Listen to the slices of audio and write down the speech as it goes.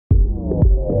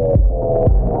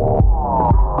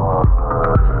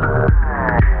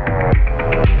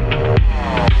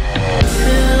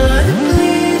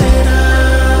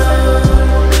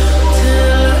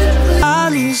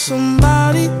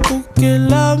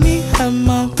me at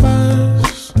my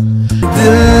worst.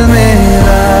 दिल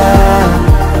मेरा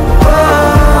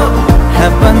है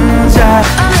पंजा.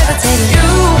 I'm levitating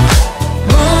you,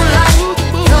 moonlight,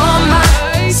 you're my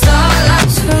starlight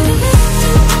too.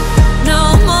 No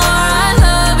more I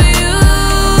love you.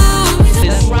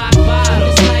 Let's rock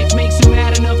bottles. Life makes you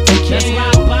mad enough to care. Let's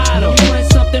rock bottle. You want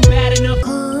something bad enough.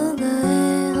 खो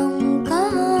गए हम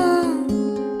कहाँ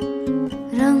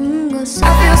रंगों से.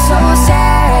 I feel so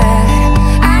sad.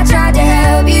 I tried to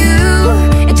help you.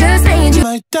 It just made you.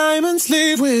 My diamonds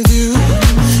leave with you.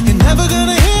 You're never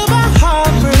gonna hear my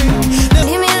heart break.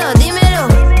 Dímelo, dímelo.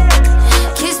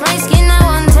 Kiss my skin, I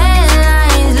want 10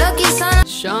 lines. Lucky sun.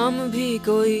 शाम भी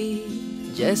कोई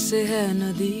जैसे है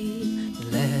नदी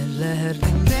लहर लहर.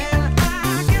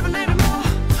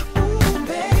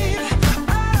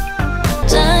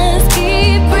 Just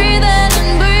keep breathing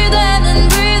and breathing and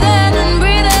breathing and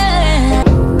breathing.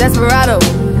 Desperado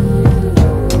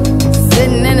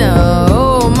sitting in a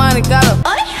old Monte Carlo.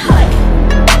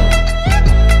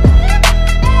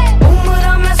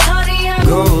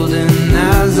 Golden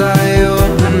as I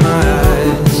open my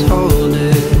eyes, hold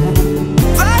it.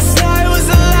 Last night was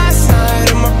the last night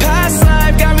of my past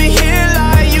life. Got me here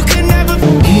like you could never.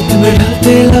 गीत में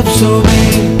ढलते लफ्जों में,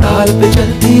 ताल पे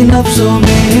चलती नफ्सों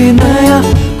में, नया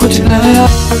कुछ नया.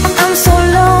 I'm so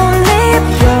lonely,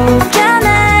 broken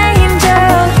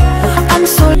angel. I'm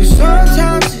so.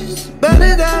 Sometimes it's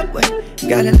better that way.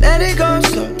 Gotta let it go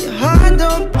so your heart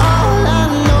don't. All I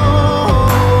know,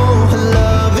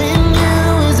 loving you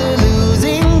is a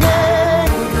losing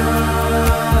game.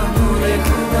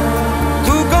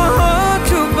 तू कहाँ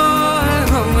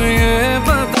हमें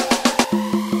पता.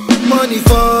 Money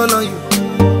fall on you,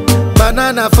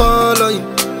 banana fall on you.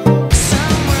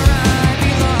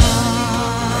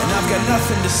 And I've got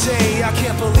nothing to say. I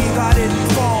can't believe I didn't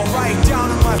fall right down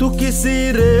on my. तू किसी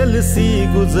rail सी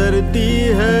गुजरती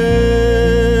है.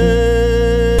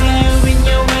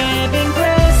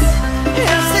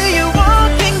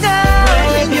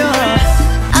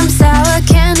 I'm sour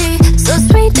candy, so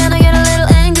sweet then I get a little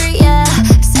angry, yeah.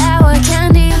 Sour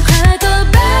candy, like a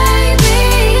baby.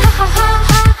 Ha ha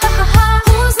ha ha ha ha.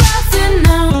 Who's laughing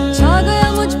now? छा गया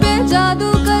मुझ पे जादू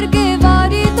करके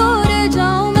वारी तोड़े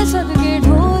जाऊं मैं सबके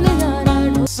ढोल यारा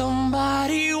ढोल.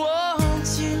 Somebody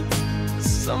wants you,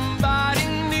 somebody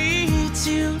needs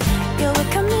you. You're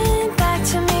coming back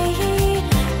to me,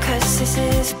 'cause this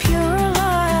is pure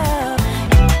love.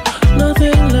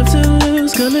 Nothing left to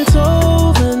lose, 'cause it's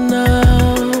over now.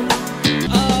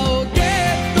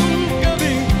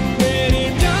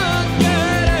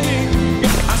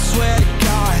 I swear to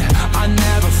God, I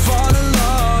never fall in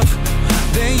love.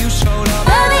 Then you showed up.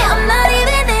 Honey, I'm not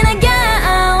even in a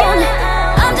gown.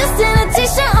 I'm just in a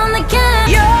t-shirt on the couch.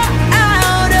 You're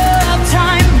out of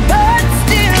time, but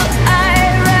still I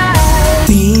rise.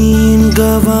 तीन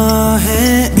गवाह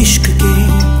हैं इश्क के,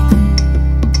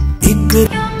 एक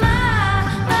You're my.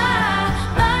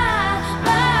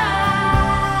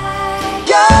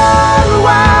 girl,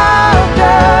 wild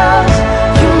girls,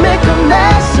 you make a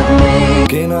mess of me.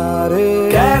 किनारे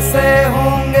कैसे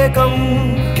होंगे कम,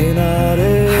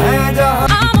 किनारे हैं जहाँ.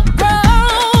 I'm a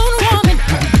grown woman.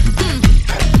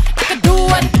 I can do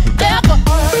whatever.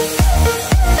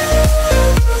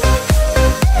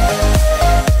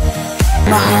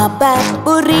 मोहब्बत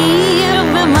बुरी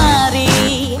बीमारी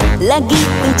लगी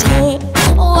तुझे.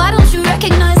 Why don't you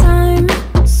recognize I'm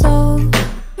so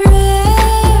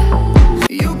rare?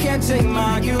 You can't take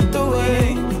my youth away.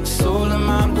 Soul of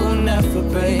mine will never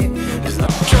break. It's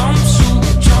like jumpsuit,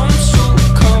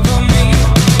 cover me.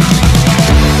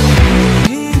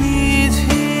 He needs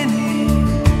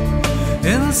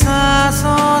in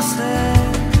सांसों से.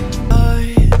 I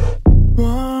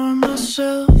warn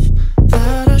myself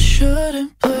that I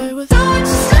shouldn't play with. Don't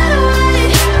you slide away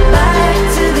back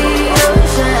to the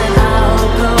ocean. I'll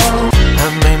go. I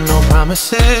made no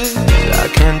promises. I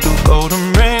can't do golden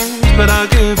rings, but I'll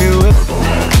give you it.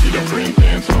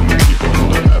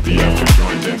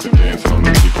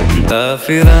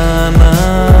 काफिराना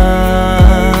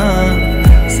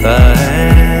सा है.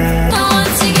 I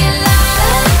want to get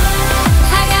loud.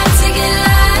 I got to get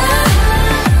loud.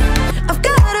 I've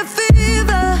got a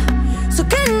fever, so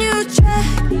can you check?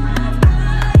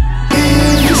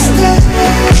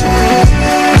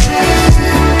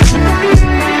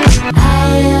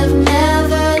 I have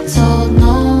never told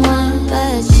no one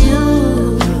but you.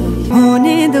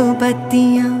 होने दो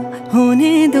बत्तियां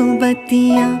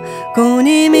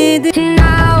कोने में And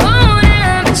I won't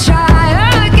ever try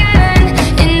again.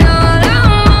 And all I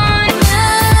want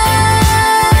is.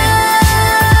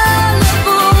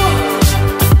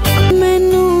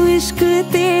 मैनू इश्क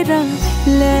तेरा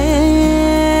ले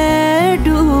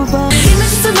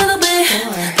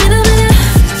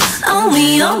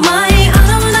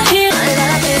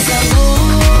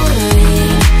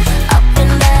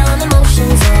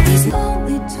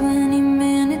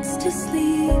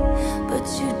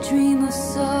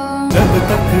तब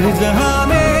तक जहां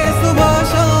में सुबह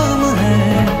शाम है,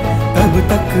 तब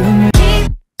तक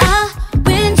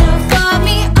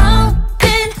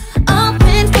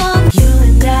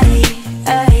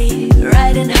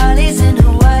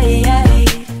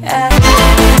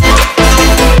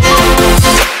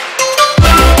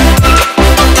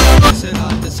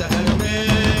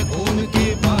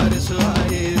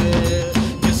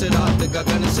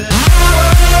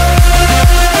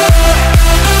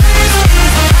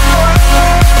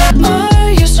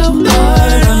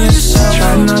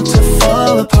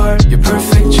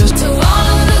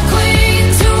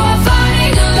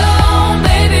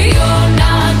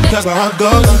that's how it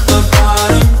goes.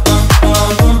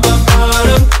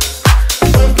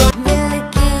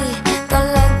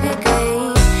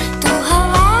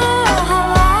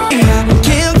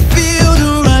 Can't feel the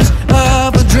rush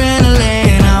of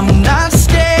adrenaline. I'm not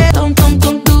scared. Don't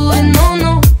do it, no,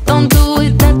 don't do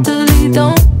it, definitely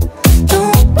don't.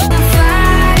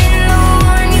 Fighting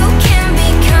Lord, you can't be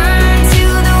kind to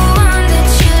the one that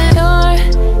your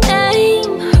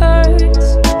name hurts.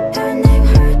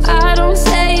 I don't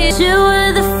say it. You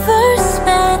were the first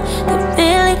man that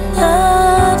really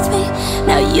loved me.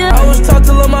 Now you're. I was taught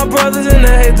to love my brothers and I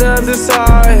hate the other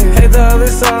side. Hate the other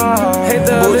side. Hate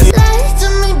the other side. Lie to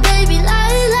me, baby,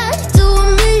 lie to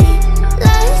me.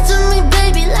 Lie to me,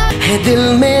 baby, lie. है दिल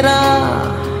मेरा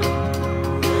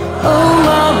oh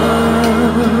mama.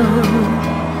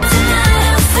 Tonight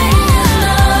I'm singing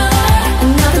love,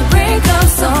 another breakup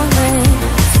song.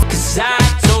 'Cause I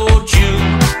told you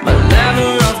my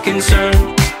level of concern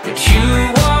that you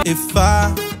are. If I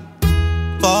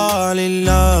fall in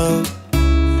love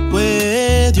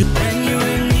with you, then you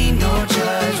will need no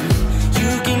judgment.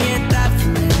 You can get that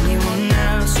from anyone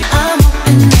else. I'm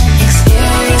hoping that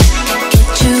experience get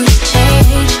you to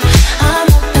change. I'm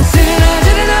hoping.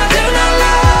 Didn't I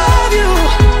love you?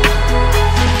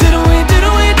 Didn't we?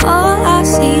 All I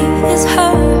see is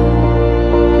her.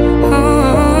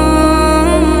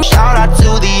 Shout out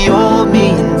to the old me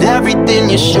and everything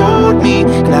you showed me.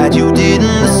 Glad you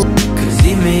didn't. 'Cause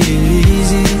he made it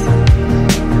easy.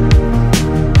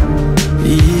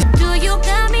 Do you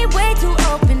got me way too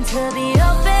open to the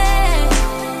open?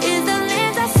 Is the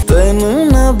lens I see? तैनू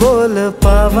ना बोल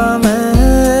पावा मैं,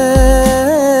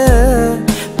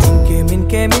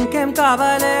 मिनके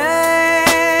कावले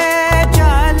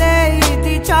चले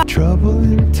इति trouble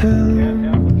in town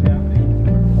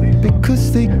because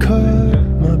they cut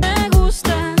my. Me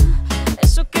gusta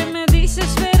eso que me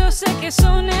dices, pero sé que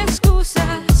son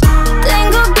excusas.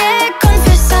 Tengo que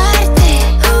confesarte,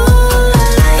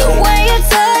 the way you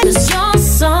touch. 'Cause your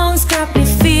songs got me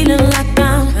feeling like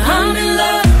I'm in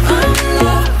love.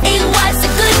 It was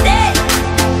a good day.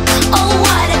 Oh,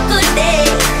 what a good day.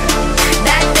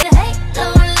 That day, hey,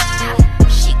 don't lie.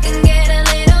 She can get a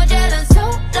little jealous, so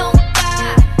don't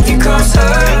cry. You cross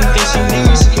her, anything she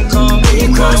needs, she can call me. You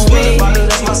cross me,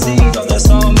 that's my seed, that's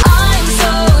all me. I'm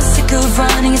so sick of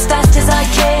running as fast as I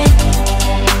can.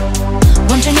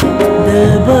 Want you know?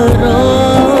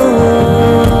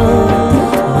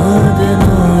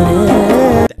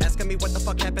 They're asking me what the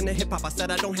fuck happened to hip-hop. I said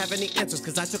I don't have any answers,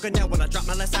 'cause I took a L when I dropped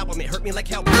my last album. It hurt me like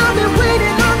hell. I've been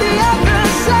waiting on the other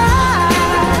side.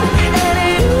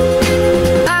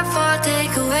 I for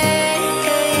take away.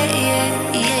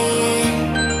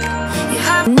 You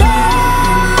have no,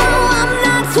 I'm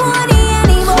not 20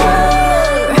 anymore.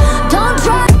 Don't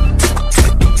try.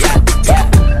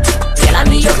 Que el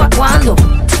anillo pa' cuando.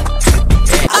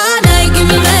 All night, give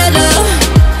me better.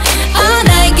 All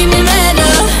night, give me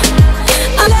better.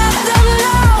 Let them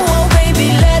know, oh baby,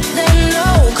 let them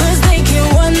know. 'Cause they can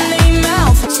run their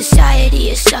mouth. Society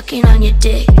is sucking on your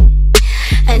dick.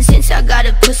 And since I got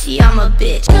a pussy, I'm a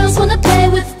bitch. Girls wanna play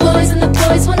with boys and the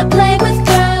boys wanna play